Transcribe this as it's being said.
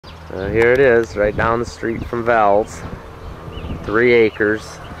Here it is, right down the street from Val's. 3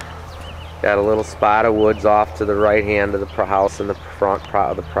 acres. Got a little spot of woods off to the right hand of the house in the front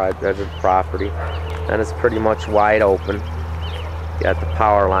of the property. And it's pretty much wide open. Got the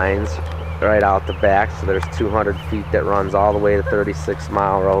power lines right out the back, so there's 200 feet that runs all the way to 36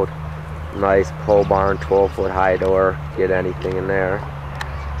 Mile Road. Nice pole barn, 12-foot high door. Get anything in there.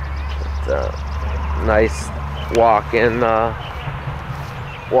 But, nice walk-in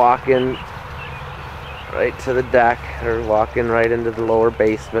right to the deck, or walk-in right into the lower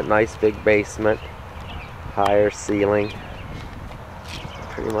basement. Nice big basement, higher ceiling.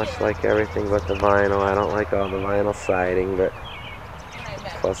 Pretty much like everything but the vinyl. I don't like all the vinyl siding, but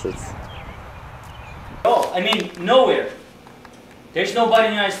plus it's... Oh, I mean, nowhere. There's nobody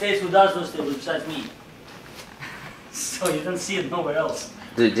in the United States who does those things besides me. So you don't see it nowhere else.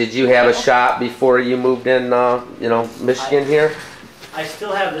 Did you have a shop before you moved in, you know, Michigan here? I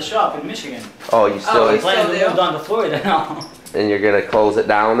still have the shop in Michigan. Oh, you still... I'm planning to move down to Florida now. And you're going to close it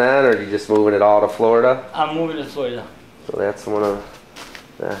down then, or are you just moving it all to Florida? I'm moving to Florida. So that's one of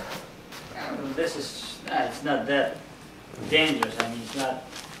the... This is... it's not that dangerous. I mean, it's not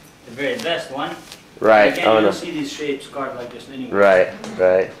the very best one. Right. Again, you don't see these shapes carved like this anymore. Right,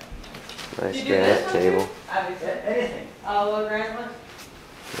 right. Nice granite table. Anything. Oh, grandma?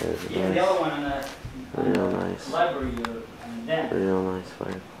 Yeah, the other one on the real nice library or on the den. Real nice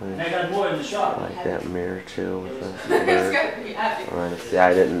And I fireplace. got more in the shop. I like that mirror too with the It's bird. gotta be happy. See,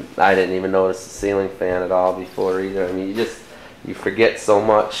 I didn't even notice the ceiling fan at all before either. I mean, you forget so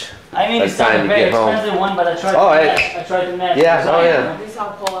much. I mean, By it's the time not a you very get home. expensive one, but I tried to match Yeah, the design, oh, yeah. you know? These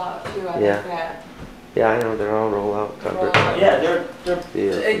all pull out too, I Yeah. like that. Yeah, I know they're all roll out covered. Yeah,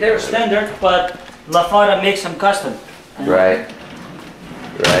 they're standard, but La Fara makes them custom. Right.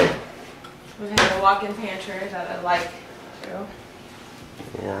 Right. We have a walk-in pantry that I like too.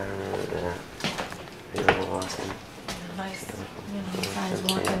 Yeah, I remember that. Real awesome. Nice, size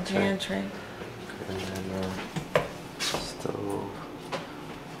walk-in pantry. And then stove.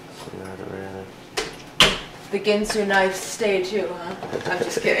 So you had around. The Ginsu knives stay too, huh? I'm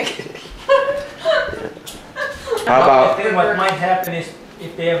just kidding. How about What might happen is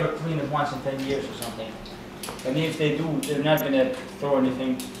if they ever clean it once in 10 years or something. I mean, if they do, they're not gonna throw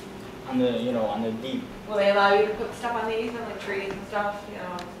anything on the, you know, on the deep. Will they allow you to put stuff on these and like trees and stuff, you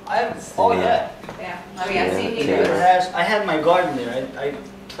know? Oh yeah. Yeah, I mean, I've seen he Yeah. does. I had my garden there. I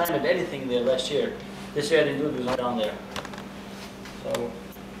planted anything there last year. This year I didn't do it, it was down there.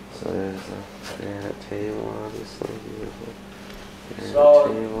 So there's a granite table, obviously. Beautiful. Granite So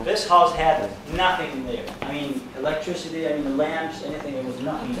table. this house had nothing in there. I mean, electricity, I mean, the lamps, anything, there was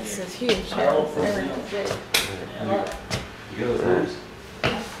nothing This there. is huge. I hope so, Everything's big. Right.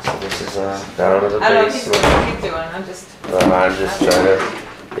 So this is down to the I don't know if he's basement. gonna keep doing, I'm just. I'm just trying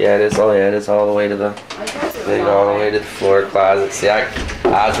to. Yeah, it is. Oh yeah, it is all the way to the. I guess it was They go all the way to the floor closet. See, I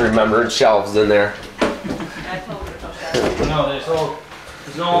was remembering shelves in there. I told her about that. No, there's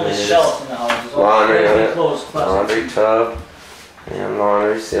no only There's shelves in the house. There's all laundry in everything it. closed, plus Laundry tub. And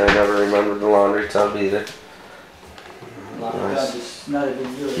laundry. See, I never remembered the laundry tub either. Nice. It's not a big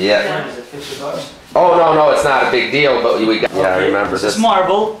deal. Yeah. Is it $50? Oh no, it's not a big deal, but we got. Yeah, I Okay, remember this this. is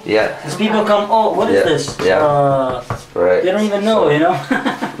marble. Yeah. These people come, oh, what is Yeah, this? yeah. They Right. don't even know, you know?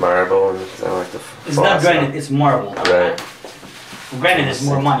 Marble and I like the. It's not granite, it's marble. Right. Granite is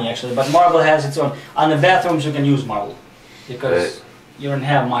more money actually, but marble has its own. On the bathrooms you can use marble because Right. you don't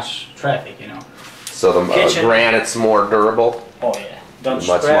have much traffic, you know. So the Kitchen. granite's more durable. Oh yeah. Don't Much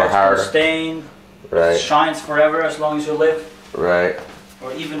more scratch, harder. don't stain. Right. Shines forever as long as you live. Right.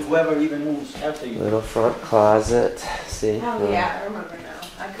 Or even whoever even moves after you. Little front closet. See. Oh yeah, I remember now.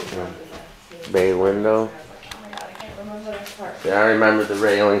 I could remember that. See? Bay window. I was like, oh my god, I can't remember this part. Yeah, I remember the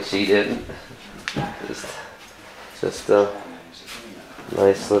railing. She didn't. Just a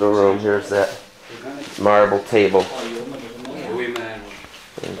nice little room. Here's that marble table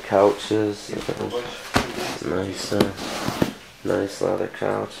and couches. Nice, nice leather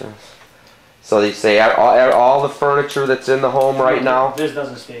couches. So you say all the furniture that's in the home right now? This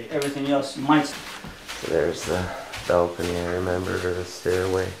doesn't stay. Everything else might stay. So there's the balcony. I remember, or the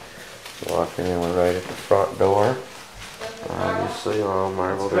stairway. Walking in, we're right at the front door. Obviously, all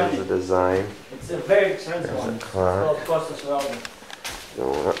marble. There's the design. It's a very expensive There's one. a It's clock. called Costa Smeralda.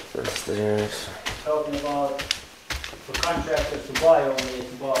 Going up the stairs. Talking about for contractors to buy only,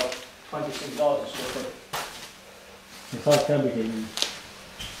 it's about $26 a square foot. It's all fabricated.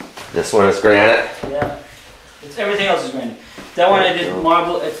 This one is granite. Yeah. It's everything else is granite. That one I did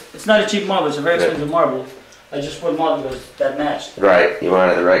marble. It's not a cheap marble. It's a very expensive marble. I just put marble because that matched. Right, you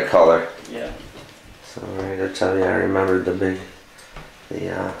wanted the right color. Yeah. So right, I tell you, I remembered the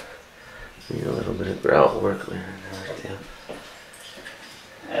Need a little bit of grout work there.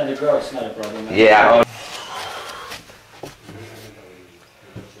 Yeah, the grout's not a problem. Yeah.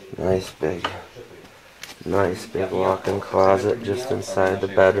 Nice big walk-in closet just inside the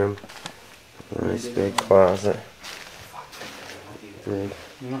bedroom. Nice big closet.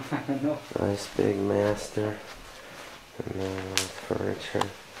 Nice big master. And then furniture.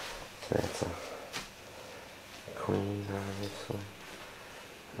 That's a queen, obviously.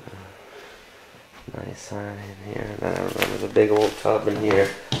 Nice on in here. And then I remember the big old tub in here.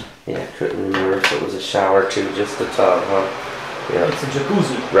 Yeah, I couldn't remember if it was a shower too, just a tub, huh? Yeah. It's a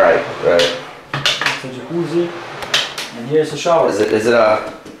jacuzzi. Right. It's a jacuzzi. And here's a shower. Is it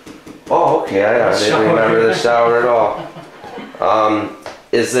a... Oh, okay, I didn't remember the shower at all.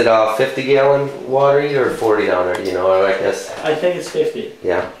 Is it a 50-gallon water heater or 40 down there? You know, I guess. I think it's 50.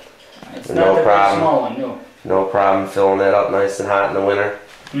 Yeah. It's No not a problem. small one, no. No problem filling that up nice and hot in the winter.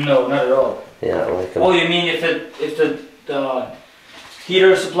 No, not at all. Yeah, like Oh, you mean if the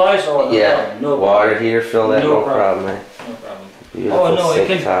heater supplies or yeah, no water heater fill that, no problem. problem. Eh? No problem. Beautiful no, it sink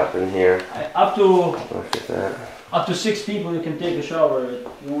can- top in here. Up to Look at that. 6 people you can take a shower. You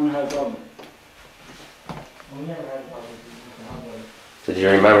won't have a problem. We never had a problem. Did you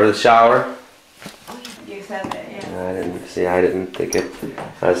remember the shower? You said that, yeah. I didn't see. I didn't think it.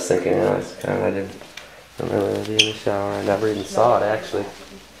 I was thinking. I didn't remember there being a shower. I never even saw it actually.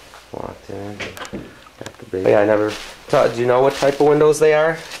 Walked in. Got the big. Yeah, I never. Do you know what type of windows they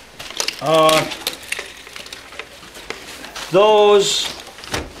are? Those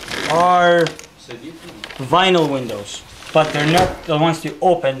are vinyl windows, but they're not the ones you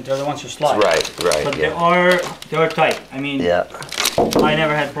open. They're the ones you slide. Right. But Yeah. they are tight. I mean, Yeah. I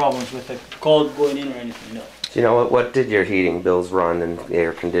never had problems with the cold going in or anything. No. Do you know what did your heating bills run and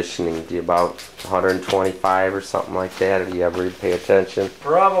air conditioning? Do you about 125 or something like that? Or do you ever pay attention?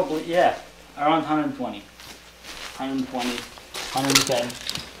 Probably, yeah, around 120, 110. Your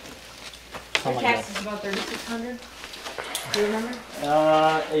Something like tax is about 3,600. Do you remember?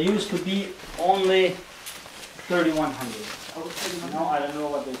 that. It used to be only 3,100. Oh, 3,100. No, I don't know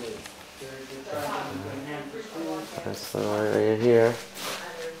what they did. That's the one right here.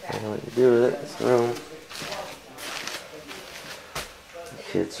 I know what you do with it. This room.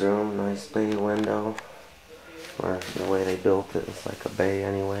 Kids' room, nice big window. Or the way they built it, it's like a bay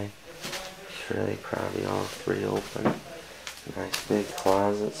anyway. Sure, they probably all three open. Nice big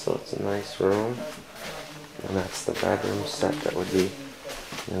closet, so it's a nice room. And that's the bedroom set that would be,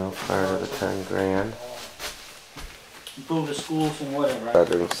 you know, part of the 10 grand. Improve the schools and whatever. Right?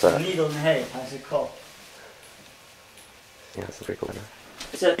 Bedroom set. Needle and hay, how's it called? Yeah, it's a pretty cool.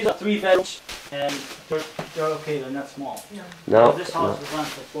 It's a 3 bedrooms, and they're okay, they're not small. No, This house runs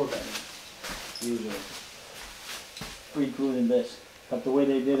for 4 bedrooms, usually. Including this. But the way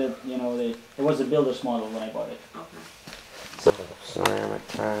they did it, you know, it was a builder's model when I bought it. so, ceramic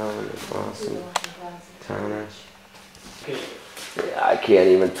tile and it's awesome. Counter. Okay. Yeah, I can't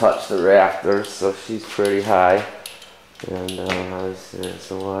even touch the rafters, so she's pretty high. And obviously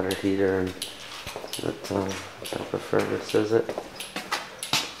there's a water heater and what type of furnace is it?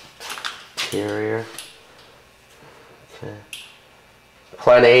 Interior. Okay.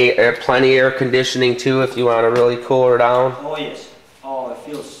 Plenty air conditioning too if you want to really cool her down. Oh yes. Oh, it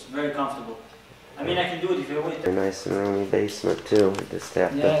feels very comfortable. I mean, I can do it if you're waiting. A nice and roomy basement too. We just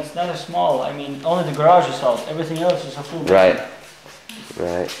have Yeah, to. it's not a small. I mean, only the garage is out. Everything else is a full. Right.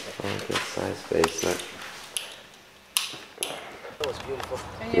 Right. Oh, good size basement. That was beautiful.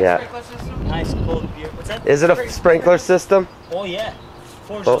 Yeah. Nice cold beer. What's that? Is it a sprinkler system? Oh yeah.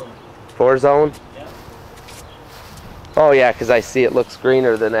 4 Oh. zone. 4-zone? Yeah. Oh yeah, because I see it looks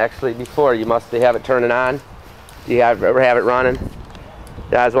greener than actually before. You must have it turning on. Do you ever have it running?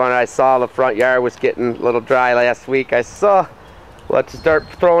 Yeah, I saw the front yard was getting a little dry last week. I saw, let's start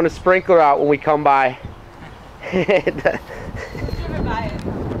throwing a sprinkler out when we come by.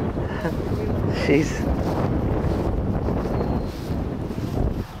 Jeez.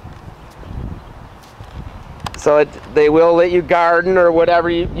 So they will let you garden or whatever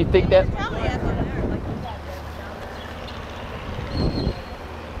you think that.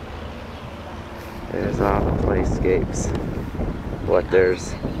 There's all the playscapes. What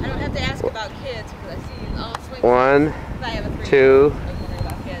there's. I don't have to ask about kids because I see all swings. 1, I have a 2,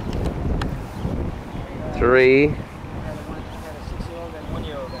 3,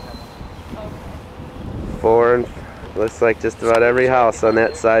 4, and looks like just about every house on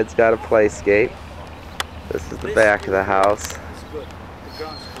that side's got a playscape. This is the back of the house. It's good. The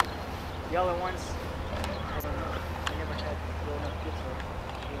ground's good. The other ones, I don't know. I never had grown-up kids.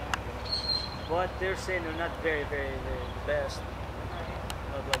 But they're saying they're not very the best.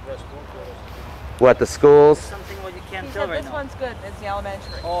 Not like best one. What, the schools? Something what you can't He tell said right this now. one's good. It's the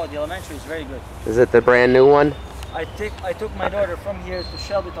elementary. Oh, the elementary is very good. Is it the brand new one? I took my daughter from here to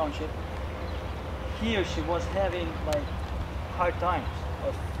Shelby Township. Here she was having like hard times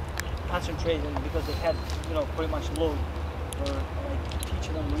of concentrating because they had, you know, pretty much load for like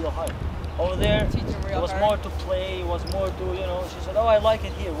teaching them real hard. Over there, Teach them real it was hard. more to play, was more to, you know, she said, oh, I like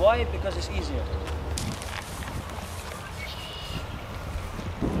it here. Why? Because it's easier.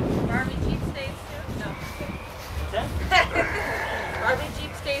 Barbie Jeep stays too? No. What's that? Barbie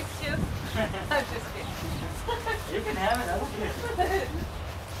Jeep stays too? I'm just kidding. You can have it, I don't care.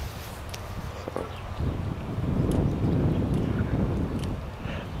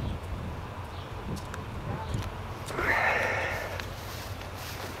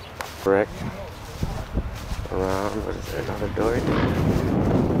 Brick around. What is there? Another door?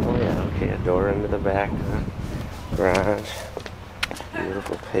 Oh yeah, okay, a door into the back garage.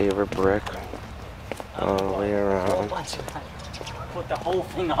 Beautiful paver brick all the way around. Put the whole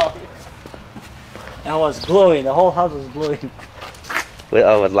thing out. And it was glowing. The whole house was glowing.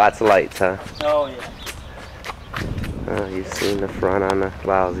 With lots of lights, huh? Oh yeah. Oh, you've seen the front on the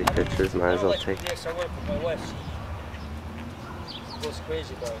lousy pictures. Might as well take. The extra work with my wife. She goes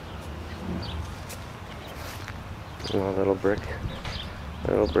crazy about it. A little brick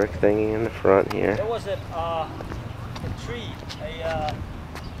thingy in the front here. There was a tree, a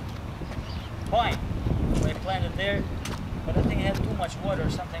pine, they planted there, but I think it had too much water or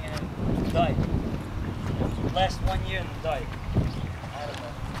something and it died. It lasted 1 year and it died. I don't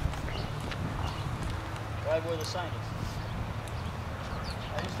know. Right where the sign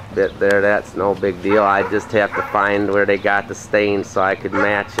is. There, that's no big deal. I just have to find where they got the stain so I could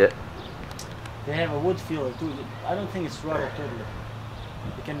match it. They have a wood filler too. I don't think it's rubber totally.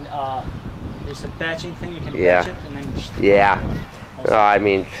 You can, there's a patching thing, you can patch it and then... Yeah. No, I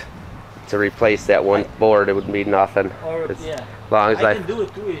mean, to replace that one board, it would be nothing. Or, As yeah. long as I can do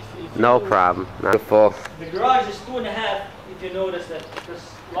it too if no you problem. Not full. The garage is 2.5 if you notice that, because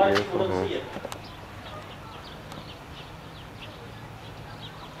a lot of people don't see it.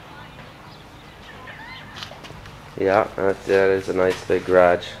 Yeah, that is a nice big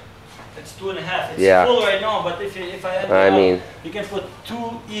garage. It's 2.5. It's Yeah. full right now, but if I had I mean, you can put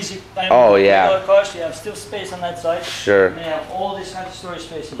 2 easy. Oh, yeah. Cars, you have still space on that side. sure. And you have all this kind of storage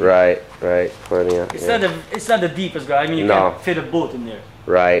space. In here. Right, plenty of. It's Yeah. it's not the deepest garage. I mean, you No. can fit a boat in there, a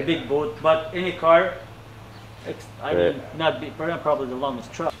Right. big boat. But any car, I mean, not big, probably the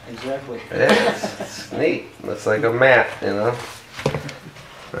longest truck. Exactly. Yeah, it's neat. Looks like a mat, you know.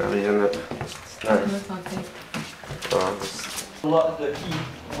 Probably end up. It's nice. A lot the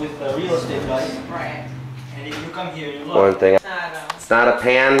key with the real estate guys. Right. And if you come here, you look. One thing. I know. It's not a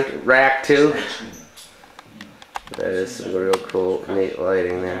pan rack too. That is some real cool, neat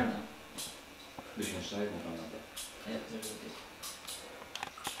lighting there.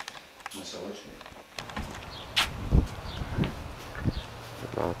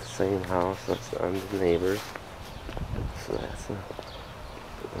 About the same house. That's on the neighbors. So that's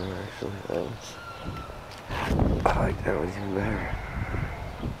actually that was. I like that one even better.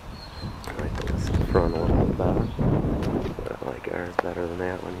 I like the front one a little better. But I like ours better than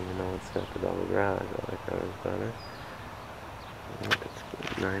that one, even though it's got the double garage. I like ours better.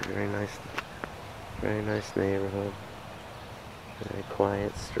 It's nice, very nice neighborhood. Very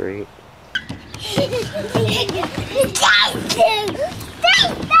quiet street.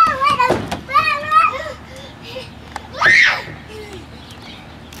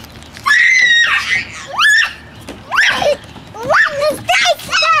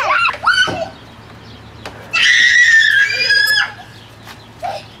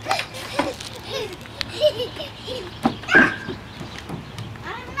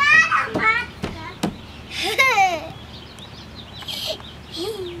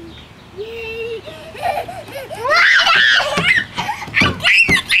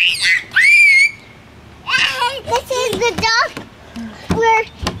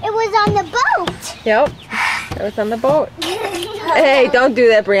 Yep. It was on the boat. Hey, don't do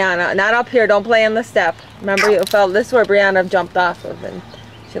that, Brianna. Not up here. Don't play on the step. Remember, you fell. This is where Brianna jumped off of, and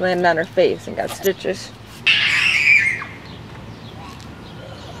she landed on her face and got stitches.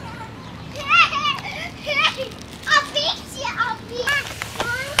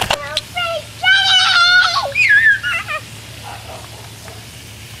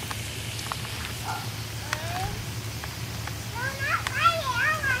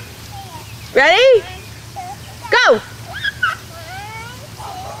 Ready? Go!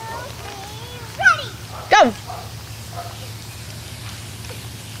 Go!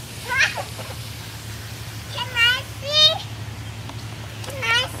 Can I see? Can I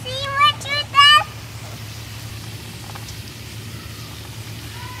see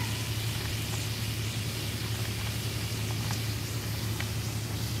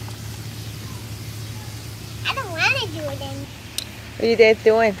What are you guys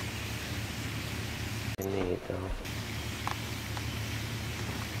doing? Neat though.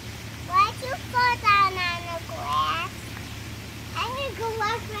 Why'd you fall down on the grass? I'm gonna go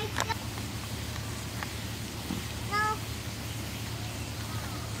wash myself. No.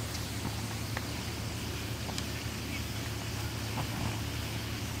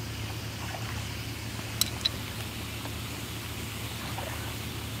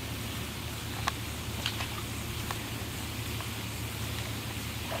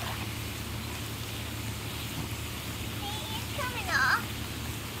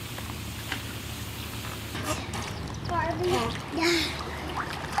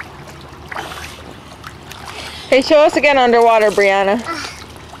 Hey, show us again underwater, Brianna.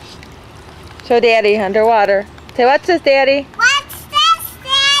 Show Daddy underwater. Say, what's this, Daddy? What's this,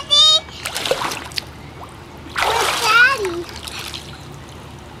 Daddy? Where's Daddy?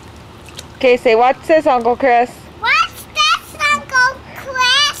 Okay, say, what's this, Uncle Chris? What's this, Uncle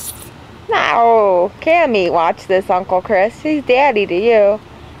Chris? No, Cammy, watch this, Uncle Chris. He's Daddy to you.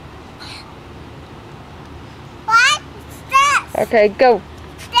 What's this? Okay, go.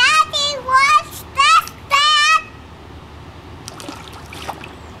 Daddy, what's this, Dad?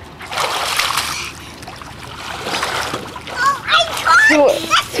 Oh, I'm going.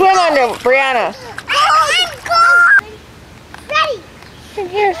 Swim under, Brianna. I'm going. Ready. And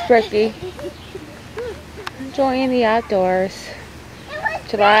here's Brookie. Enjoying the outdoors.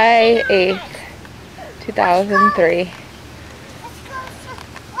 July 8th, 2003. Let's go first.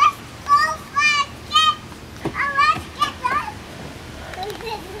 Let's get done.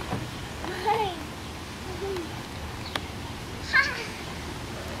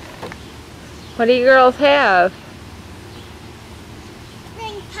 What do you girls have?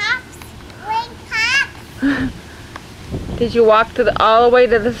 Ring pops. Ring pops. Did you walk to all the way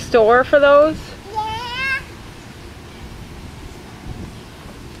to the store for those? Yeah.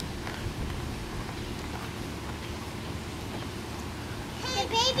 The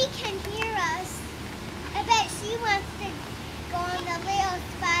baby can hear us. I bet she wants to go on the little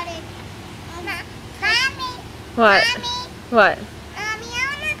spotted. Mommy. What? Mommy. What? Mommy, I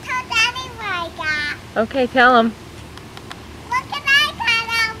want to tell Daddy what I got. Okay, tell him. Look at I got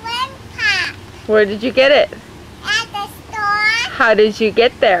a ring pop Where did you get it? at the store. How did you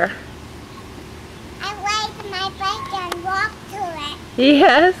get there? I rode my bike and walked to it.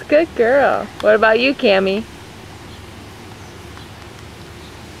 Yes, good girl. What about you, Cammy?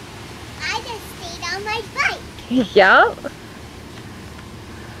 I just stayed on my bike. Yup.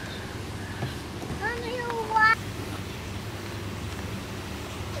 Mommy, what?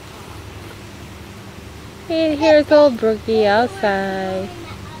 And here's old Brookie outside.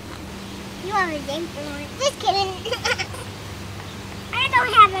 You have a diaper on. Just kidding. I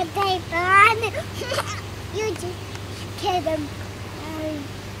don't have a diaper on. You just kidding.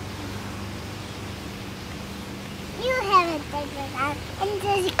 You have a diaper on. I'm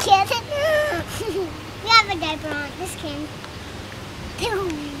just kidding. You have a diaper on. Just kidding.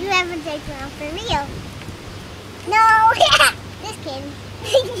 You have a diaper on for real. No. Just kidding.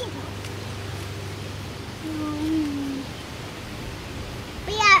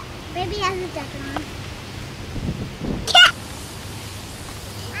 But yeah, baby has a diaper on.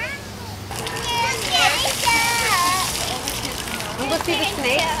 We'll see the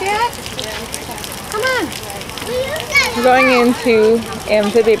snakes yet? Come on. We're going into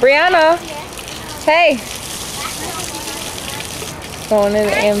Amphibia. Brianna! Hey! Going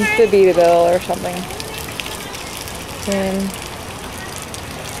into Amphibiaville or something.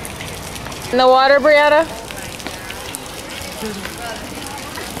 In the water, Brianna?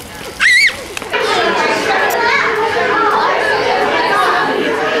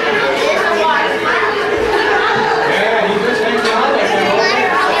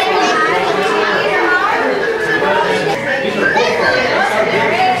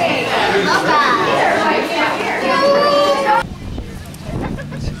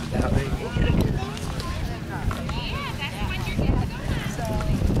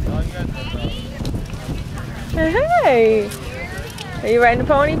 Hey! Are you riding a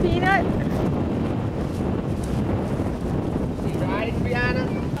pony, Peanut?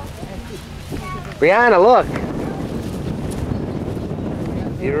 Brianna, look.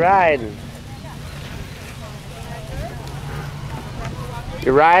 You're riding.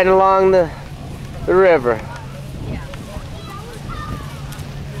 You're riding along the river.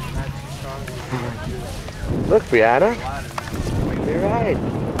 Look, Brianna. You're riding.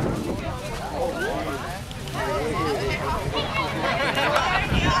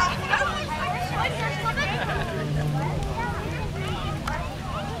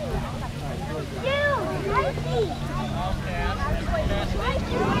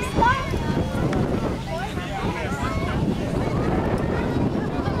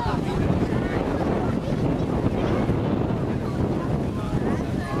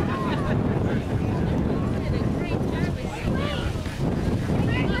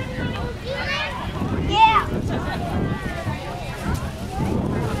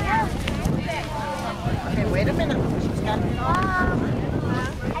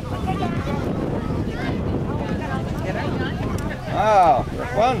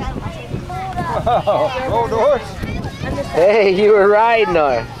 fun. Roll the horse. Hey, you were riding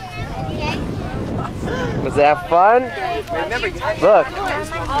her. Was that fun? Look.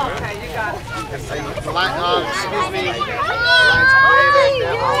 Excuse me.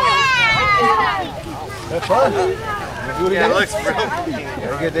 That's fun. Do it again. Looks real.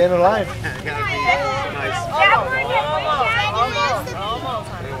 Gotta get the end of the line.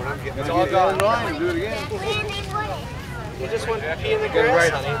 It's all got in the line. Do it again. You just want to pee in the grass,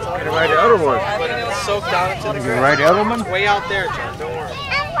 honey. It's all Gotta ride the other one. it's soaked down into the You grass. can ride the other one? Way out there, John. Don't worry.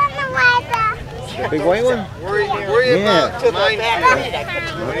 The big white one? Worry Yeah. about to mine.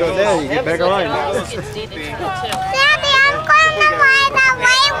 Look out there. You get back in line. Daddy, I'm going to ride the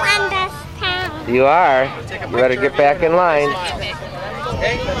white one this time. You are. You better get back in line.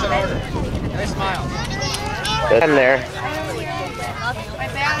 Okay, that's an order. Nice smile. Get in there. My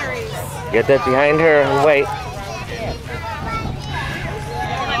batteries. Get that behind her and wait.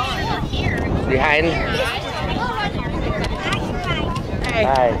 Behind. Hey,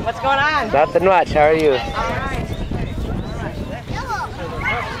 Hi. what's going on? Nothing much. How are you?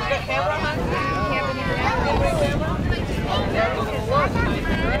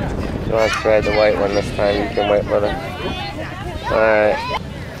 You want to try the white one this time? You can wait with her. Alright.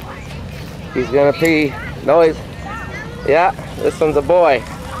 He's gonna pee. No, he's. Yeah, this one's a boy.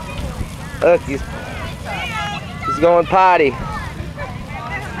 Look, he's going potty.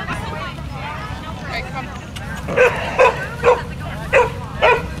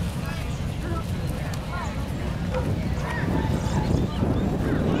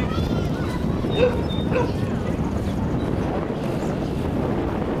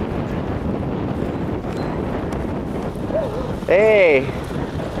 Hey,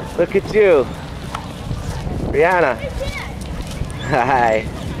 look at you. Brianna. Hi.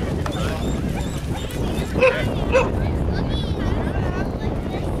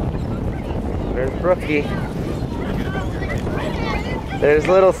 There's Brookie. There's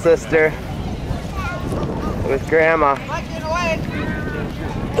little sister with Grandma.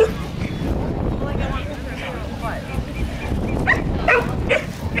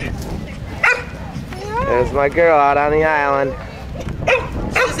 There's my girl out on the island.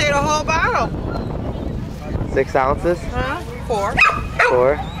 She just ate a whole bottle. 6 ounces? Huh? 4.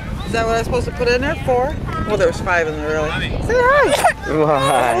 4. Is that what I was supposed to put in there? 4? Well, there was 5 in there, really. Say hi.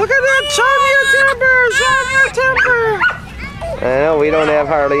 Why? Look at that. Show me your temper. Show me your temper. I know we don't have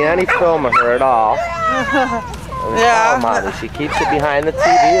hardly any film of her at all. Yeah. Oh, Mommy, she keeps it behind the TV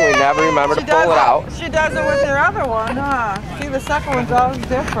and we never remember to pull it out. She does it with her other one, huh? See, the second one's always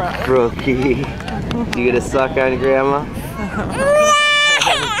different. Brookie. Did you get a suck on Grandma?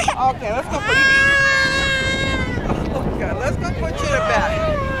 Okay, let's go put you. Oh God, let's go put you to bed.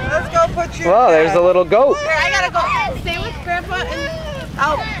 Let's go put you. Well, to there's bed. a little goat. Here, I gotta go. Stay with Grandpa and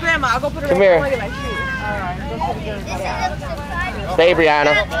Grandma. I'll go put her Come right here. Look at my shoes. All right, go put her there. Stay,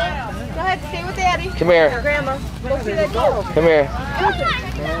 Brianna. Go ahead, stay with Daddy. Come here. Grandma. Go see that goat. Come here.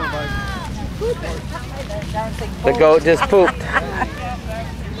 The goat just pooped.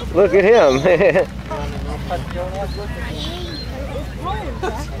 Look at him.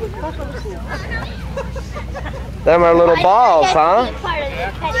 Them are little balls, huh?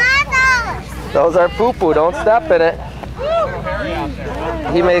 Those are poo-poo. Don't step in it.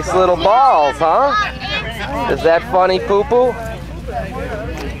 He makes little balls, huh? Is that funny poo-poo?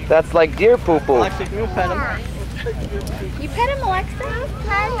 That's like deer poo-poo. You pet him. You pet him,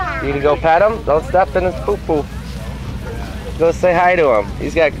 Alexa? You can go pet him? Don't step in his poo-poo. Go say hi to him.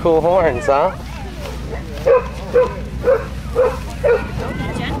 He's got cool horns, huh?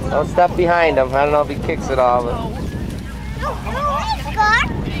 Don't step behind him. I don't know if he kicks it all, but...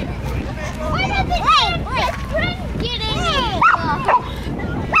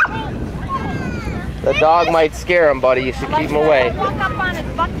 The dog might scare him, buddy. You should keep him away.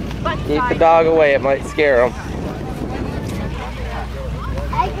 Keep the dog away. It might scare him.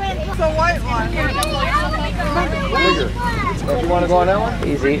 It's a white one. You want to go on that one?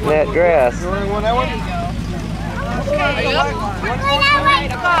 He's eating that grass. You want to go on that one?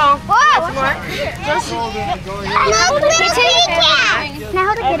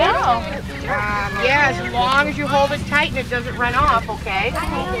 Now to get out. Yeah, as long as you hold it tight and it doesn't run off, okay? Come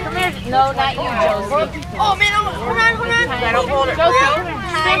here. No, not you, Josie. Oh, man, hold on. I don't hold it. Josie,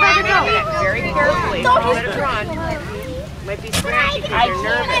 stay by the door. Very carefully. Don't let it run. Might be scratchy because you're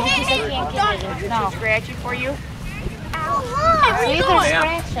nervous. No. Scratchy for you? See, they're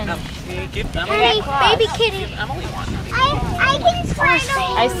scratching. Hey, baby kitty. I can scratch.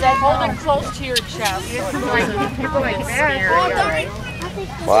 I said hold it close to your chest. So it's like, people like that.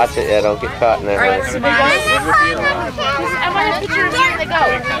 Watch it, yeah, don't get caught in there. I want a picture of where they go.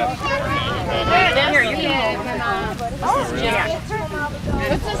 Here, you can. This is Jack.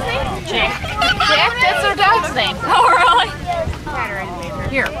 What's his name? Jack. Jack? That's our dog's name. Oh, really?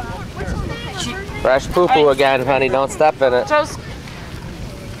 Here. Fresh poo-poo again, honey. Don't step in it. Well,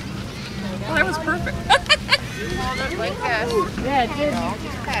 that was perfect. Like that. Yeah, it did.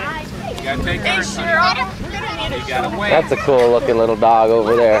 You gotta take her. You gotta wait. That's a cool looking little dog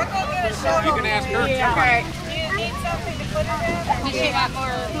over there. You can ask her. Okay. Do you need something to put her in? Does she want more?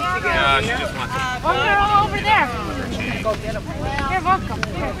 No, she just wants to. Oh, they're all over there. Go get them. You're welcome.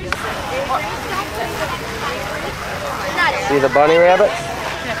 See the bunny rabbits?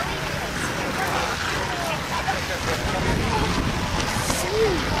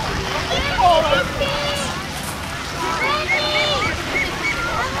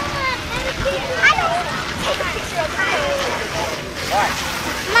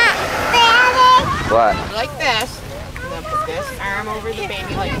 What? Like this. And then put this arm over the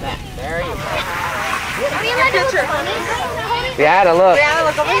baby like that. There you go. Brianna, look. Brianna,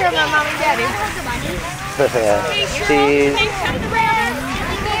 look over here, my mom and daddy. Cheese.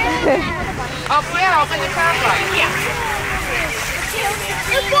 Oh, yeah, open the top right. Yeah.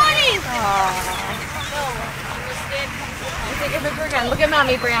 The bunny! Take a picture again. Look at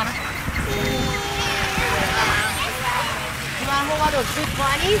mommy, Brianna. You want to hold on to a big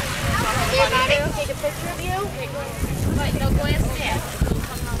bunny? Take a picture of you? But no glass net.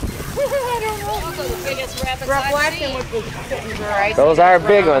 I don't know. The biggest rabbits I've seen. Right. Those are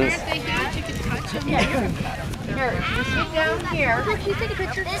big ones. You can touch them. Yeah, here, you sit down here. Look, you take a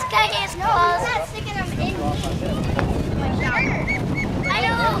picture. This guy has claws. I'm not sticking them in my shirt. I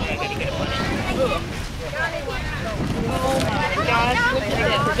know. Oh my gosh, look at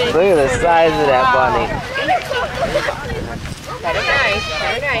that big. Look at the size of that bunny. Very nice,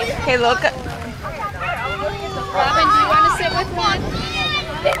 very nice. Hey, look. Robin, do you want to sit with one?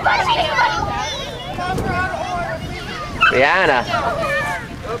 Brianna.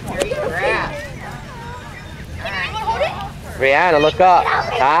 Brianna, look up.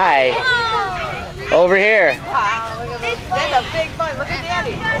 Hi. Over here. That's a big bunny. Look at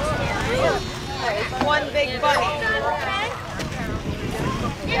daddy. It's one big bunny.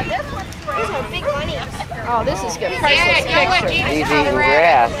 These are big bunnies. Oh, this is good. Priceless picture. He's eating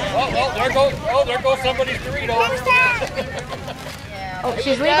grass. There goes somebody's Dorito. Oh,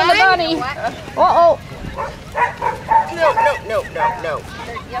 she's leaving the bunny. Uh-oh. No.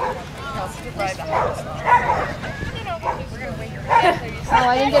 Oh,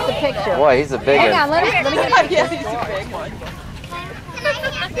 I didn't get the picture. Boy, he's a big Hang one. on, let me get a picture. Yeah, he's a big one.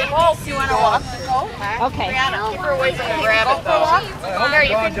 Oh, you want to walk? Okay. Keep her away from the rabbit, though. There,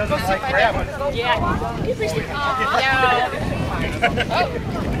 you can Doesn't like rabbit. Yeah.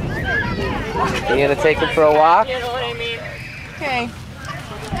 You gonna take him for a walk? You know what I mean? Okay.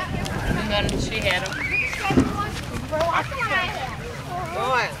 And then she had him.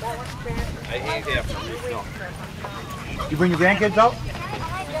 You bring your grandkids out?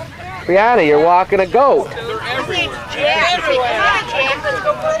 Brianna, you're walking a goat. Jack, let's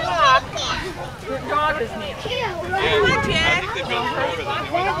go for a walk. Your dog is neat.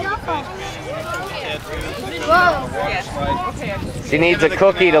 She needs a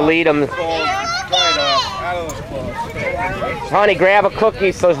cookie to lead him. Honey, grab a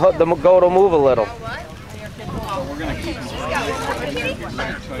cookie so the goat will move a little.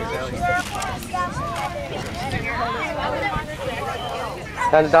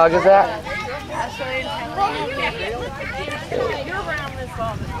 What kind of dog is that?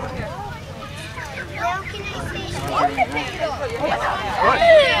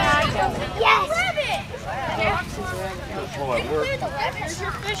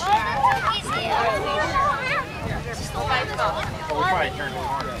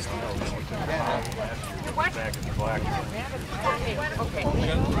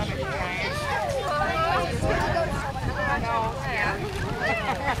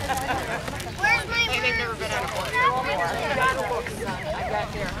 Where's my They've never been on a boat. I got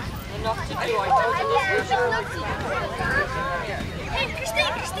there. Enough to do. I told you this was Hey,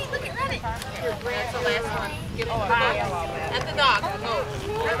 Christine, look at Rabbit. your grand's the last one. Give him the box. And the dog. No.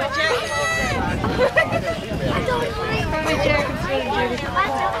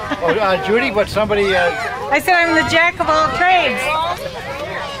 Oh, Judy, but somebody. I said I'm the jack of all trades.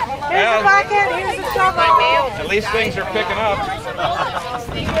 Here's the bucket, here's the shovel. At least things are picking up.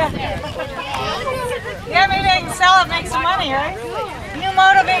 Yeah, maybe I can sell it, make some money, right? New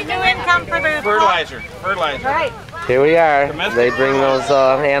motivate, new income for the Fertilizer. Right. Here we are. They bring those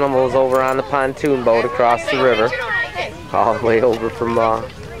animals over on the pontoon boat across the river. all the way over from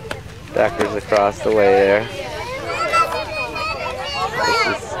Deckers across the way there.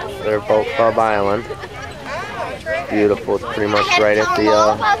 This is their boat club island. It's beautiful. It's pretty much right at the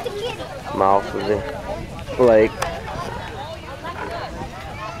mouth of the lake.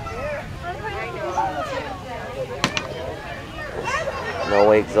 No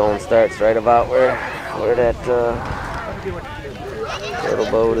wake zone starts right about where that little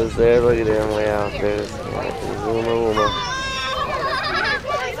boat is there. Look at them way out there. Zoom.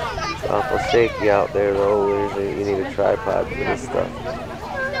 It's awful shaky out there though. You need a tripod for this stuff. Look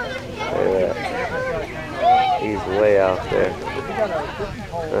at that. He's way out there.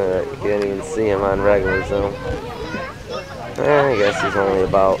 You can't even see him on regular zoom. I guess he's only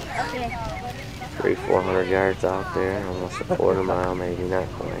about 300-400 yards out there, almost a quarter mile, maybe not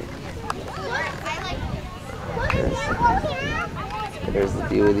quite. There's the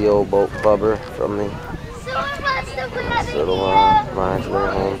view of the old boat clubber from the little modular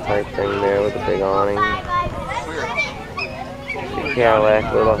home type thing there with the big awning. The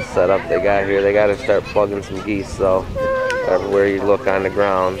Cadillac little setup they got here. They got to start plugging some geese though. Everywhere you look on the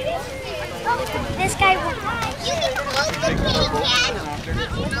ground. This guy will.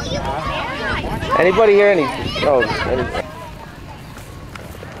 Anybody hear any? Oh,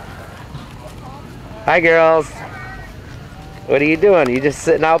 hi, girls. What are you doing? You just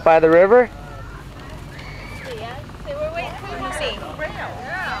sitting out by the river? Yeah. So we're waiting for Lucy.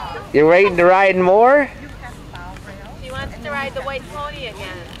 You're waiting to ride more? She wants to ride the white pony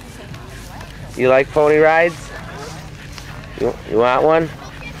again. You like pony rides? You want one?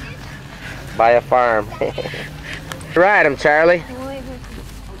 Buy a farm. Ride them, Charlie.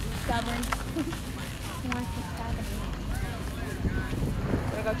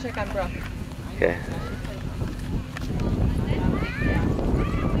 We're gonna go check on Brooke. Okay.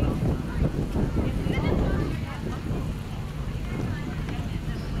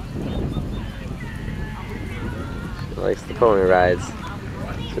 She likes the pony rides.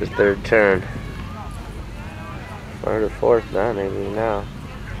 It's her third turn. Or the fourth now, maybe now.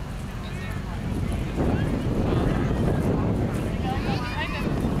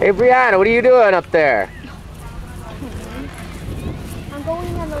 Hey Brianna, what are you doing up there? I'm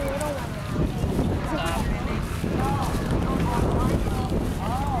going on the little one.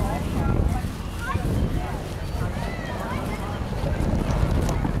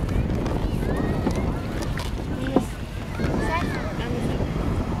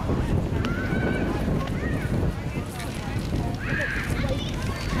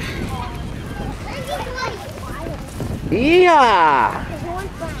 Yeah.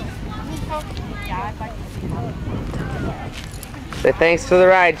 Say thanks for the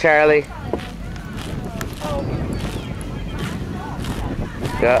ride, Charlie.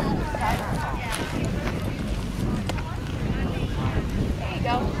 Yep.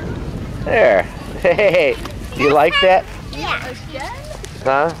 There. Hey, do you like that? Yeah.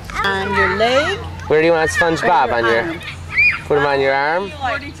 Huh? On your leg. Where do you want SpongeBob? On your? Put him on your arm.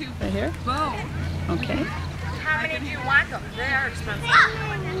 Right here. Okay. How many do you want them? They're expensive.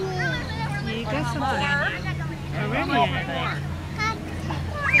 You got something on there. Already on there.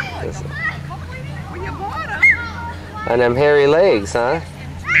 On them hairy legs, huh?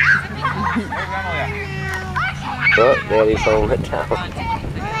 Oh, Daddy's holding it down.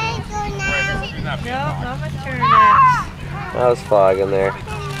 No, I'm gonna turn that. I was fogging there.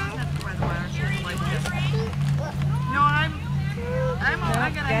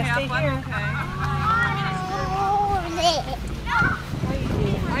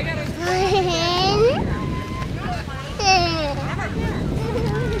 I gotta stay here.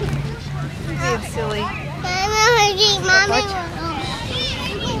 You're being silly.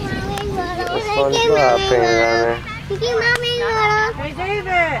 SpongeBob painted on there. Hey,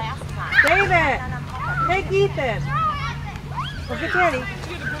 David! David! Take Ethan! Look at Daddy.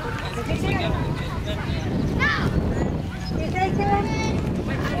 You take him?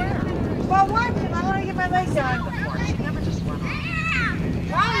 Well, watch him. I want to get my legs done.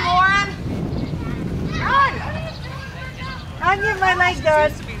 Run, Lauren! Run! I'll get my legs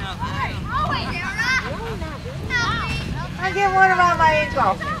done. I'll get one around my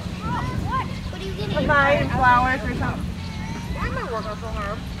ankle. With my flowers or something.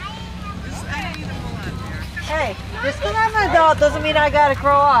 Hey, just because I'm an adult doesn't mean I gotta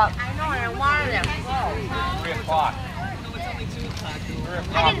grow up. I know, I wanted them. 3 o'clock. No, it's only 2 o'clock. 3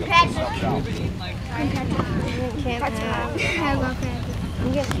 o'clock. I didn't practice. Can't I love practice.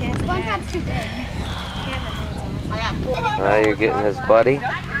 You get can't. SpongeBob's too big. Now you're getting his buddy.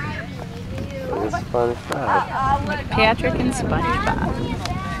 This is SpongeBob. Patrick and SpongeBob.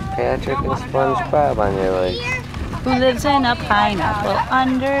 Patrick and SpongeBob on your legs. Who lives in a pineapple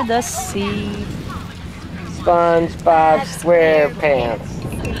under the sea? SpongeBob SquarePants.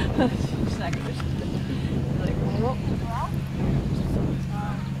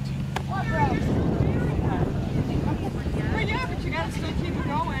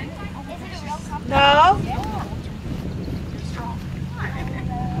 No?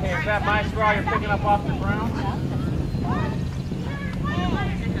 Hey, is that my straw you're picking up off the ground?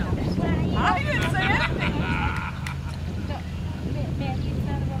 I didn't say anything.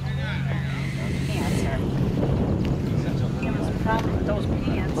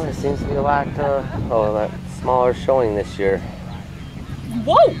 Well, it seems to be a lot that smaller showing this year.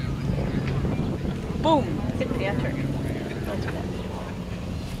 Whoa! Boom! Hit the enter.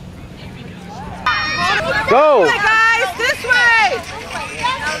 Go! Hey guys, this way!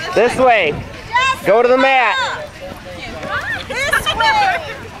 This way. Go to the mat. This way!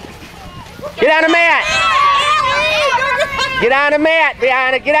 Get on the mat. Get on the mat,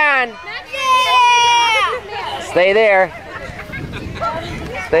 Brianna. Get on. Stay there.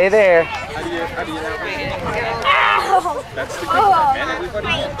 Stay there. That's the good part, man. Everybody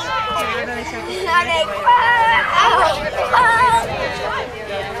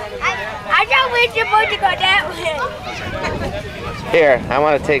I don't wish you're supposed to go that way. Here, I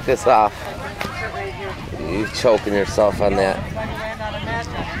want to take this off. You're choking yourself on that.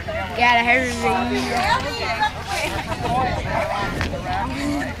 Gotta hurry.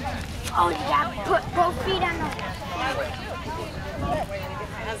 Oh, you gotta put both feet on the...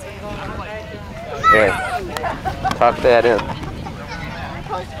 Here, tuck that in.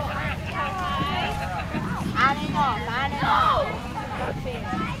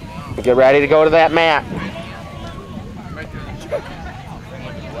 Get ready to go to that mat.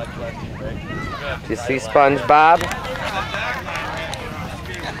 Do you see SpongeBob?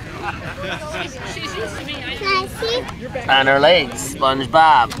 Can I see? On her legs,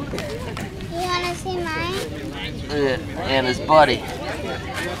 SpongeBob. You wanna see mine? And his buddy.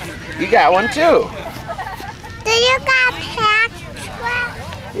 You got one too. Do you got packs?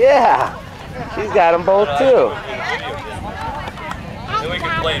 Yeah, she's got them both too. Then we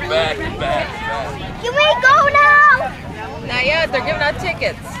can play back and back and back. Can we go now? Not yet. They're giving out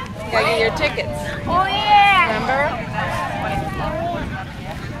tickets. You gotta get your tickets. Oh yeah. Remember?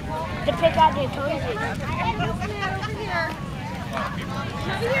 To pick out your toys.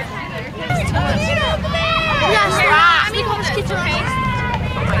 Let me hold this kid's face.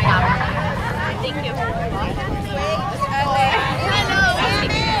 Thank you.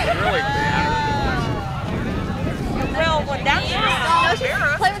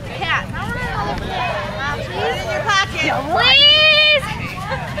 Play with the cat. Please in your pocket. Please!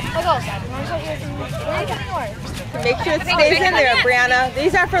 Make sure it stays in there, Brianna.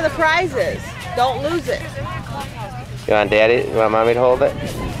 These are for the prizes. Don't lose it. You want Daddy? You want Mommy to hold it?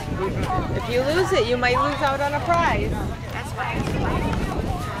 If you lose it, you might lose out on a prize.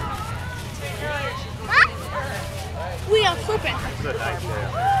 We are flipping.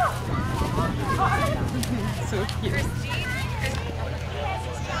 So cute.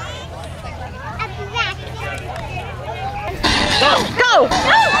 Go! Go!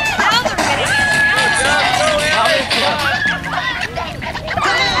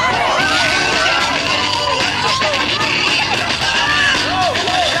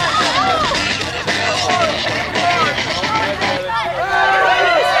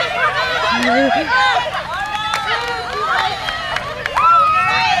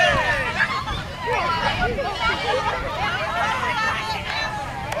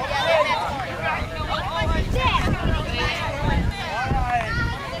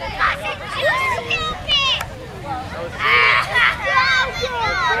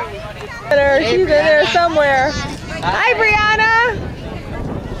 She's in there somewhere. Hi, Brianna.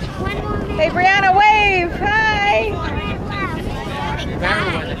 Hey, Brianna, wave. Hi.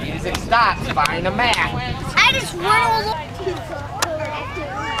 Remember when the music stops, find a mat. I just rolled.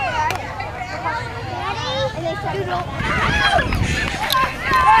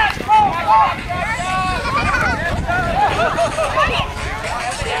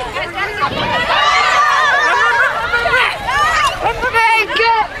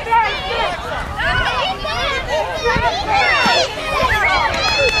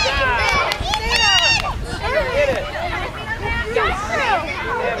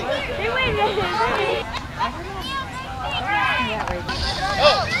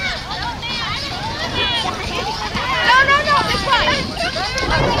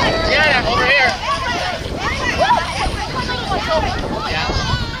 Yeah, over here.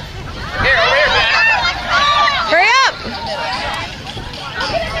 Here, over here, man. Hurry up.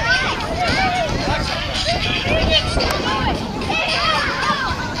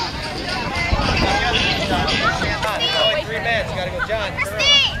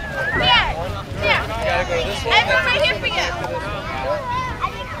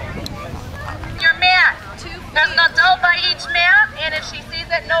 There's an adult by each mat, and if she sees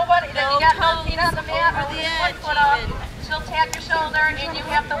that nobody, that you got no feet on the mat or one foot up, she'll tap your shoulder and you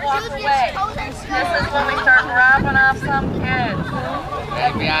have to walk away. This is when we start dropping off some kids.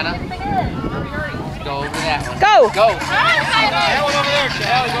 Hey, Brianna. Let's go over that one. Go! Go! That one over there,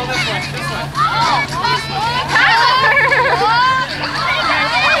 Shelly. Go this way. This way.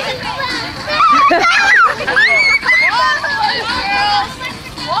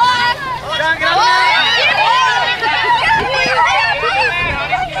 John, get over there.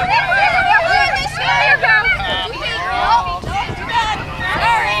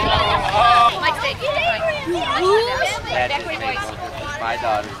 My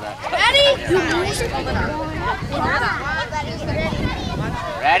daughter's that.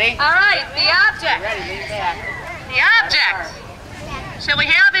 Ready? All right, the object. The object. Shall we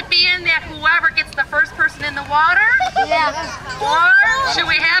have it be in that whoever gets the first person in the water? Yeah. Or should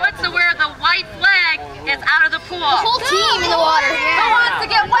we have it to where the white flag is out of the pool? The whole team in the water. Who wants to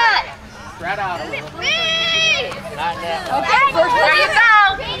get wet? Spread out a little. Me! Not that. Okay, there you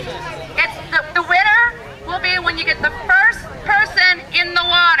go. It's the winner will be when you get the first person in the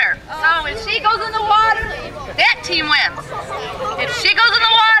water. So if she goes in the water, that team wins. If she goes in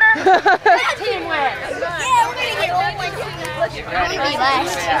the water, that team wins. You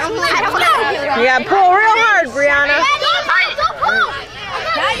gotta pull real hard, Brianna.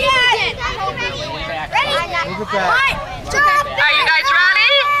 Not yet. Ready? Are you guys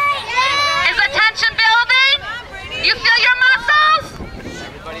ready? Is the tension building? You feel your muscles?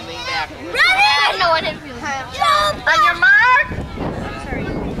 Everybody lean back. Ready? I know what it feels like. Jump. On your mark?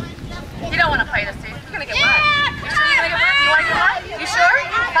 You don't want to play this, dude. You're going to get wet. You sure you're going to get wet? You want to get wet? You sure?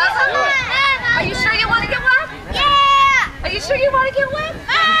 Are you sure you want to get wet? Yeah. Are you sure you want to get wet?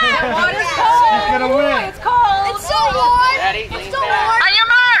 That water's cold. She's gonna win. It's cold. It's so warm. Ready? It's Lean so back. warm. On your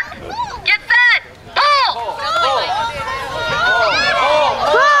mark. Get set. Pull. Pull!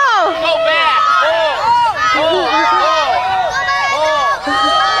 Go back. Pull.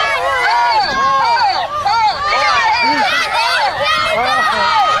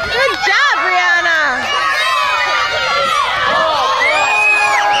 Good job, Brianna.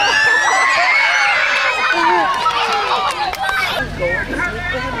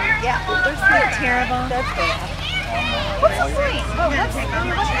 Terrible. That's bad. What's the sign? Oh, that's, I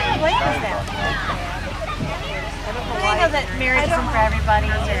mean, what kind of lake is that? I know that marriage isn't for everybody.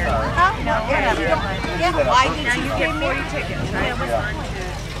 Huh? No, whatever. Yeah, why did you get 40 tickets, right?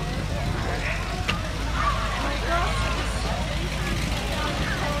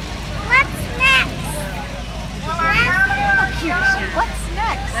 What's next? What's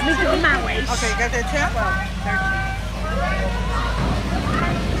next? Let me do my waist. Okay, you got that check?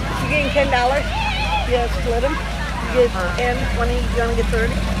 You getting $10? Yeah, split them. You get 10, 20, you gonna get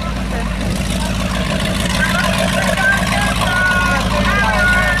 30?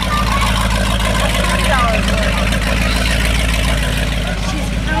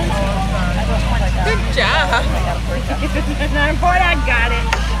 Good job. I got it.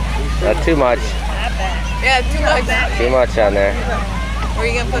 Not too much. Yeah, too much. Too much on there. Where are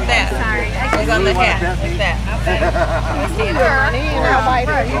you gonna put that? It's on the hat. Like that.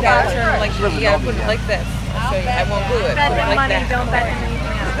 You gotta turn it like you gotta put it like this. I'll show you. I won't glue it. Put it like that. Don't bet anything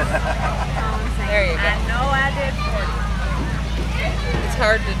else. There you go. I know I did. It's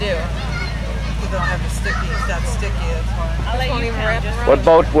hard to do. You don't have to sticky. It's not sticky. That's why. I'll let Won't you even count.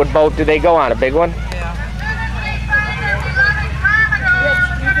 wrap What boat do they go on? A big one? Yeah.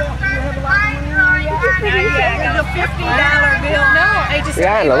 There's a $50 bill. No, I just.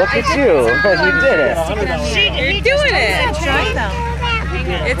 Brianna, look at you. You did it. You're doing it. Try them.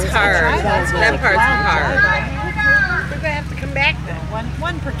 It's hard. That part's hard. We're gonna have to come back though.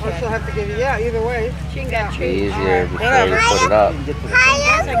 One per Or kid. she'll have to give you, yeah, either way. She can get Be easier before you put it up.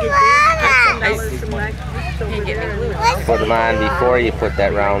 Put them on before you put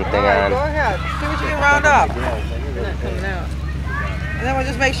that round thing All right, on. go ahead. See what you can round up. Not coming out. And then we'll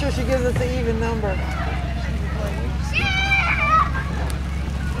just make sure she gives us the even number.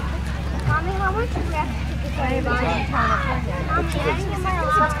 Mommy, how much is that? I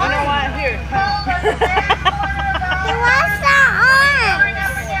don't want to hear. He wants the arms.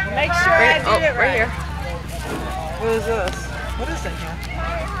 Make sure I did it Right here. What is this? What is it here?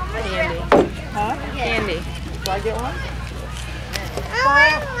 Candy. Huh? Candy. Do I get one?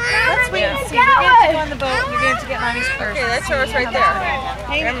 Let's wait and see. You're going to go on the boat. You're going to get mommy's first. Okay, that's yours right there.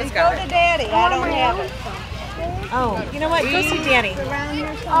 Hey, Grandma's go got to it. Daddy. I don't have it. Oh, you know what? Go see Daddy. Daddy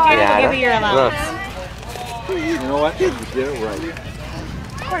will give you your allowance. You know what? You did it right.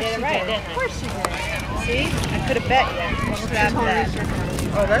 course she did. Of course she did. See? I could have bet you. Grab that.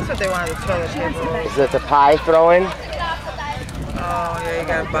 Oh, that's what they wanted the toilet paper roll. Is it the pie throwing? Oh, yeah, you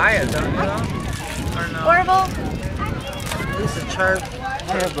gotta buy it, don't you? Or no? Orville. At least a charge.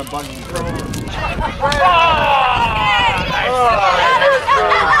 Here's the buggy thrower.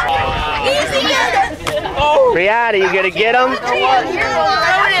 Brianna, you gonna get him?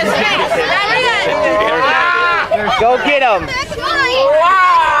 Go get him.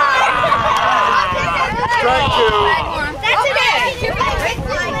 Strike two.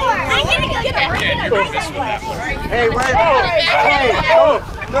 Hey, wait. Hey,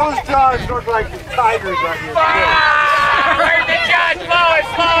 those dogs look like tigers on your skin. Heard the judge, Lois.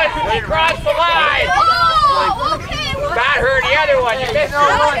 He crossed the line. Got her, the other one. You missed her.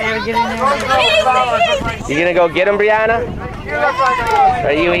 You gonna go get him, Brianna? Or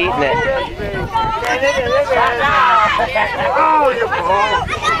are you eating it? Oh, you're wrong.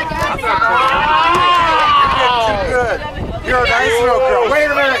 You're too good. You're a nice little girl. Wait a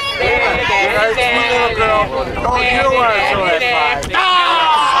minute. You're a nice little girl. Oh, you are so that's fine.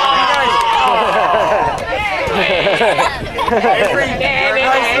 Avery, you're a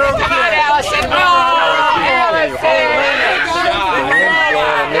nice little kid. Come on, Allison. Oh, Allison.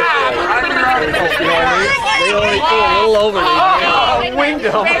 They only do a little over there.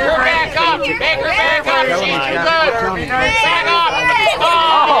 Window. Make her back up. Make her back up. She's too good. Back up. Oh,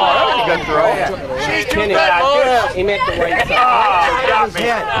 that was a good throw. She's too good, Lois. He meant the right side. Oh, got me.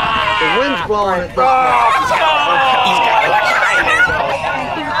 The wind's blowing.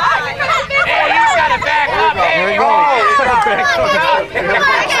 Hey, you gotta back up. There you go.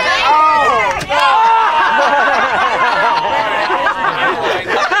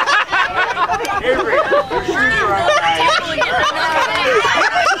 Avery, your shoes are on.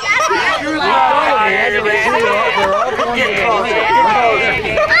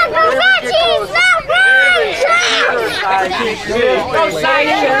 Go side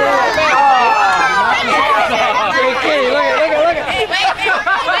shot. Wait.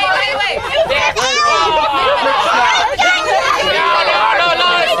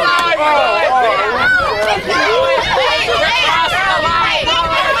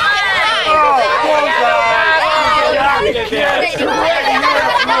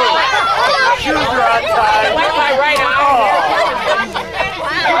 Shoes are outside. Where's my right eye?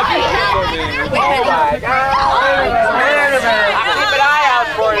 Oh my God. I'll keep an eye out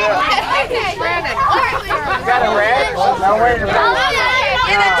for you. You got a red? Now wait a minute.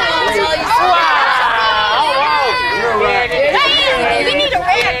 We need a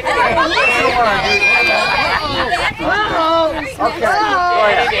red. Okay.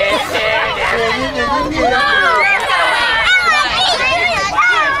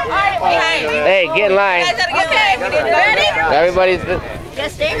 Hey, get in line. Everybody's.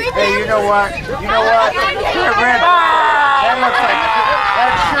 Hey, you know what? That red. That looks like.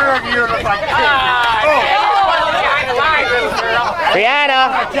 That shirt of yours looks like. Brianna!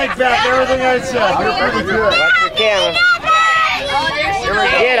 I take back everything I said. You're pretty good. Watch the camera.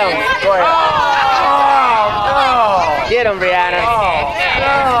 Get him. Oh, no. Get him, Brianna. Oh,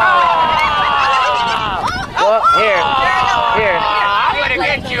 Well, here. I'm gonna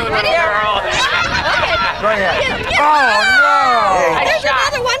get you, little girl. Go ahead. Oh, no. There's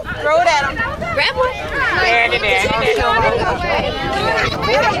another one. Throw it at him. Grab one.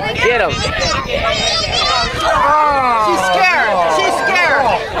 Get him. She's scared. She's scared.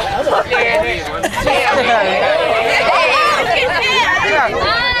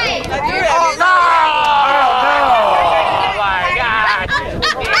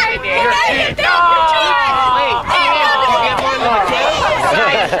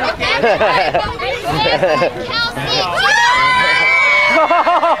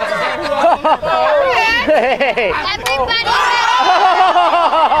 Hey.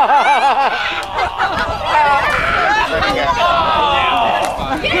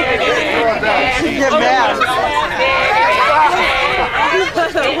 She get mad.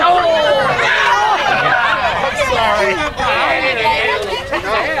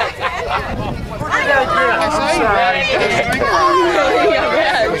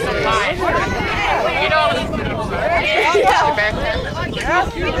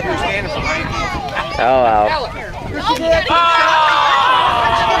 Oh, wow.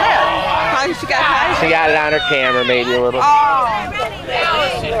 She got it on her camera, maybe a little.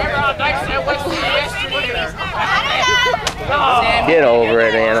 Get over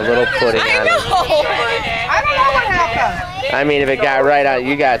it, man. A little pudding on it. I don't know what happened. I mean, if it got right on,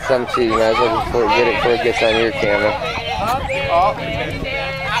 you got some too. You might as well get it before it gets on your camera.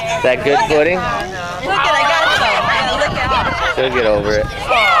 Is that good pudding? Look at, I got some. Look at. She'll get over it.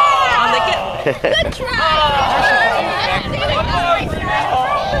 I'll lick it. Good try.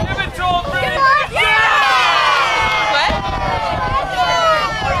 What?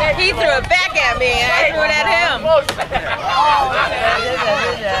 He threw it back at me and I threw it at him.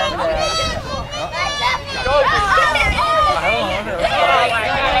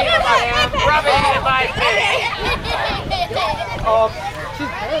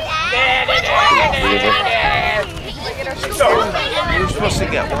 You're supposed to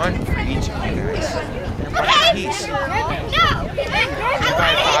get one for each of you guys. One piece. No.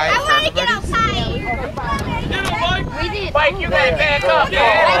 Buy 5 for everybody. Mike, you gotta back up. They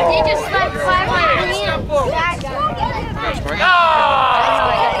just like 5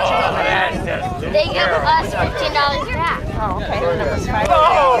 They give us $15 back. Oh, okay. Oh,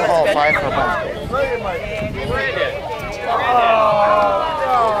 5 for both.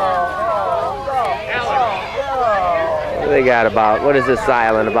 They got about, what is this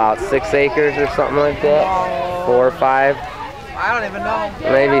island, about 6 acres or something like that? 4 or 5? I don't even know.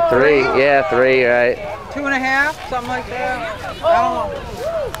 Maybe 3. Yeah, 3, right? 2.5, something like that. I don't know.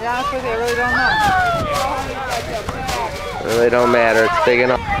 To be honest with you, I really don't know. Really don't matter. It's big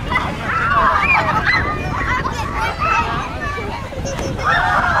enough.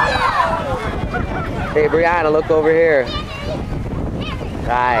 Hey, Brianna, look over here.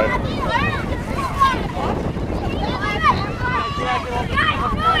 Hi.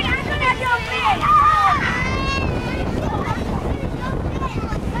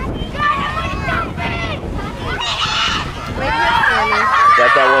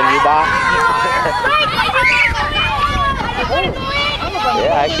 Is that one you bought?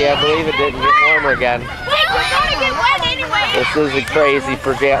 Yeah, I can't believe it didn't get warmer again. This is crazy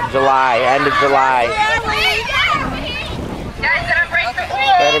for July, end of July.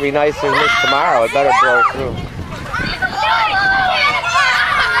 Better be nicer than this tomorrow. It better blow through.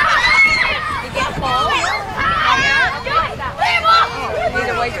 You need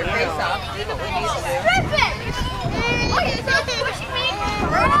to wipe your face off. That's what we need to do.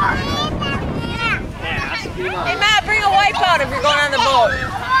 Hey, Matt, bring a wipe out if you're going on the boat.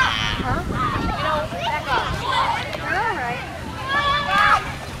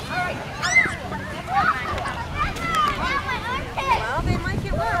 Well, they might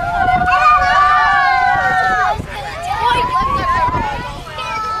get wet.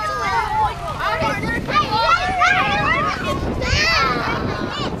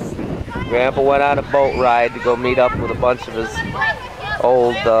 Grandpa went on a boat ride to go meet up with a bunch of his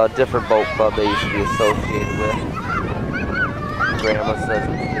old different boat club they used to be associated with. Grandma says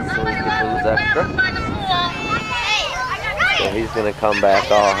it's so he can lose extra. So he's gonna come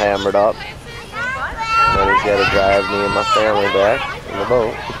back all hammered up. Then he's gotta drive me and my family back in the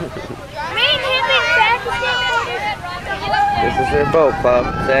boat. This is their boat club.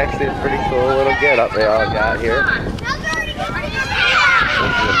 It's actually a pretty cool little get-up they all got here.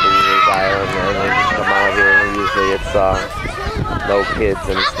 This is a Boozer's Island, and they just come out here and usually it's no kids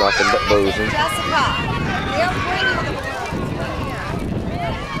and it's nothing but boozing.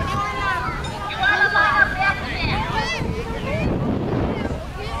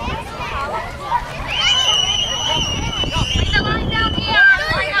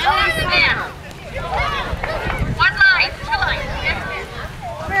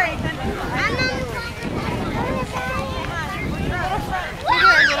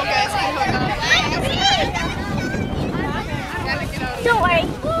 Don't worry.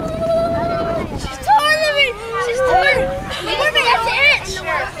 She's taller than me. She's taller. Look, that's it.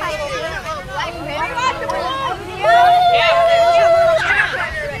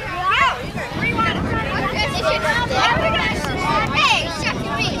 Hey,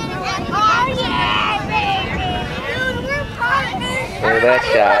 Look at that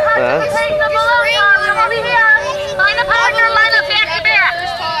shot, huh? Line up partner, line up back to back.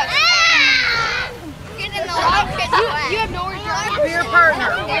 You have nowhere to drive. Be your partner.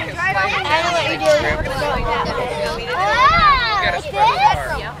 I know what you do. We're going to go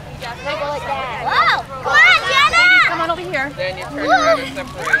like that. Whoa! Come on, Jenna! Come on over here. Then you turn around and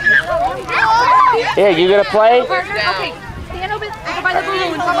separate. Yeah, you gonna play? Okay, stand over by the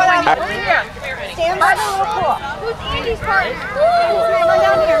balloon. Come on over here. Stand by the little pool. Who's Andy's partner? Come on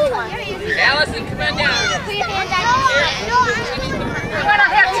down here. Allison, come on down. Put your hand down here. You're going to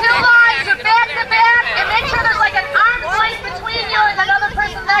have 2 lines. You're back to back. And make sure there's like an arm's length between you and another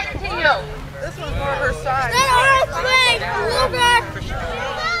person next to you. This one's more her size. That arm's length. Move back.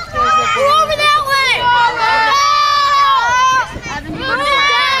 Go over that way. Move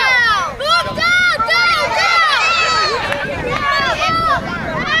down. Move down.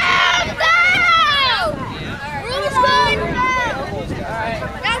 Down. Room's good.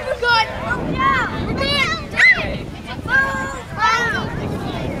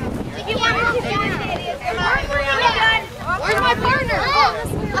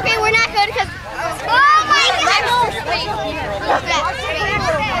 Okay, we're not good because. Oh my God!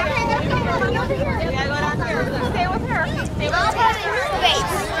 Stay with her. Wait.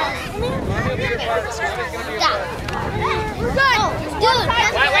 Stop. Good. Dude.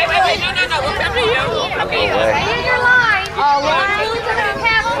 Wait. No. We'll come to you. Okay. Right in your line. Oh, Lauren's gonna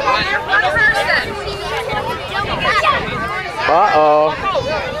have one person. Uh-oh.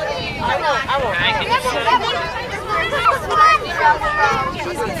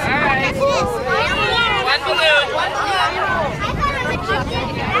 One balloon.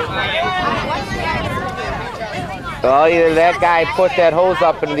 Well, either that guy put that hose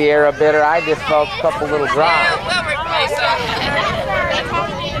up in the air a bit, or I just felt a couple little drops. We'll replace them.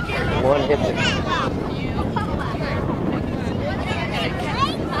 One hit it.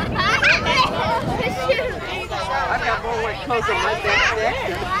 I've got more white clothes on my back there.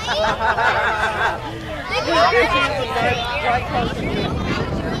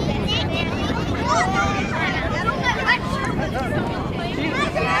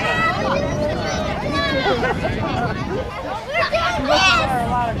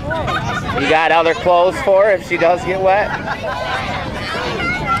 You got other clothes for her if she does get wet?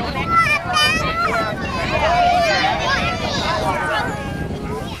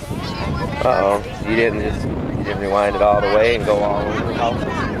 Uh-oh. You didn't rewind it all the way and go all over the house?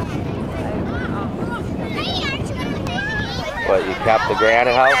 What, you kept the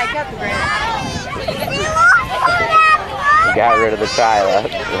granite house? I got the granite. You got rid of the child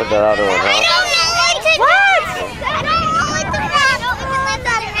with the other one, huh? What?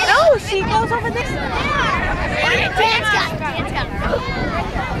 No, she goes over this. Dan's got it.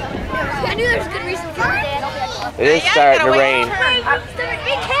 I knew there was good reason for it. It is starting to rain.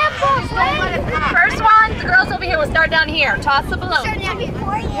 Be careful. First one, the girls over here will start down here. Toss the balloon.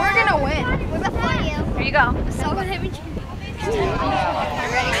 We're gonna win. We're before you. Here you go. So good having you.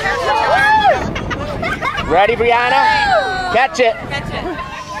 Ready, Brianna? Catch it.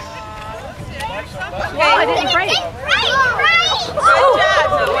 Oh, I didn't break.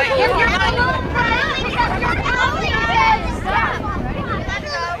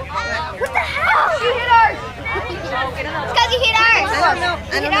 What the hell? You hit ours. It's because you hit ours. I don't know.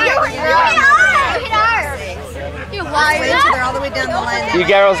 You hit ours. You liar. Wait till they're all the way down the line. You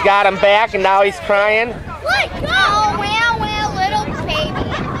girls got him back and now he's crying? What? Oh, well, little baby.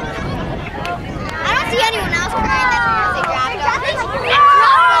 I don't see anyone else crying. That's because they dropped it.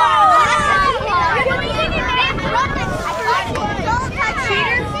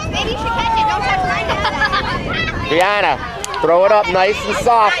 Maybe you should catch it. Don't touch mine. Brianna, throw it up nice and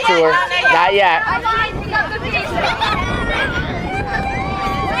soft to her. Not yet.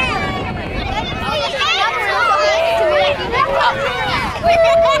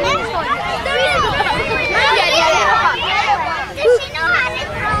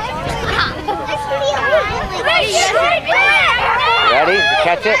 Ready?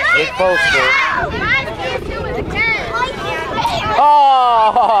 Catch it? Get close to it.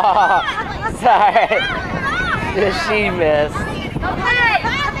 Oh! Sorry. She missed.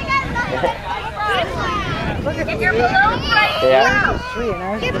 Get your balloon right here. Yeah.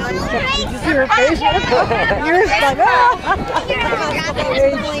 Did you see her face? Yours like,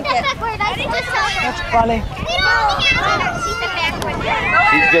 That's funny.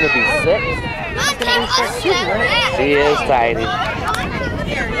 She's gonna be sick. She is tiny.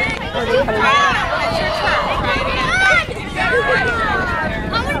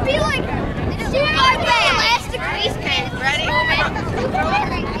 I'm gonna be like elastic waistband. Ready?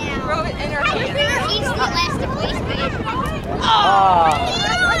 Throw it in her hand. Each the elastic waistband. Oh.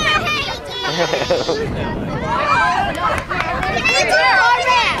 You can throw it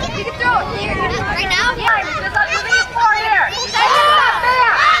here. Right now? Yeah. Just up to these four here.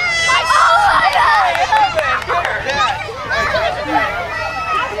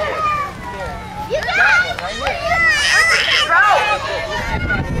 You got it! Wait,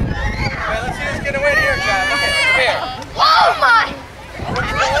 let's see who's gonna win here, John. Look at come here. Oh my!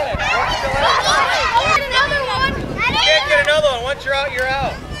 Another one. You can't get another one. Once you're out, you're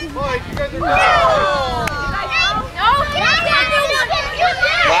out. Boy, you guys are good.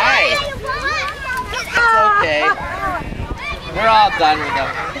 Why? It's okay. We're all done with them.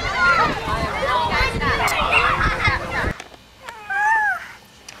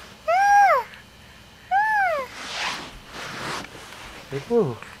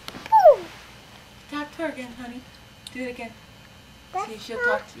 Ooh. Talk to her again, honey. Do it again. See if she'll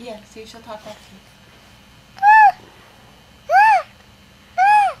talk. See if she'll talk back to you.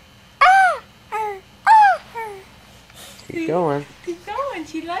 Keep going. Keep going.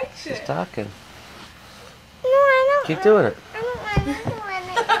 She likes She's it. talking. No, I don't. Keep doing it. I don't want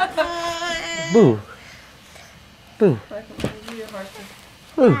to. Boo. Boo.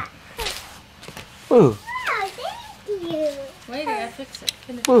 Boo. Boo. Oh, thank you. Wait, I gotta fix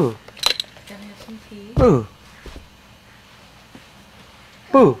it. Boo. Gotta have some tea. Boo.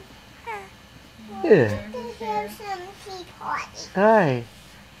 Boo. Yeah. Here's some tea party. Hi.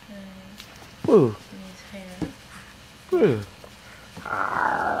 Boo. His hair. Boo.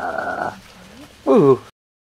 Boo.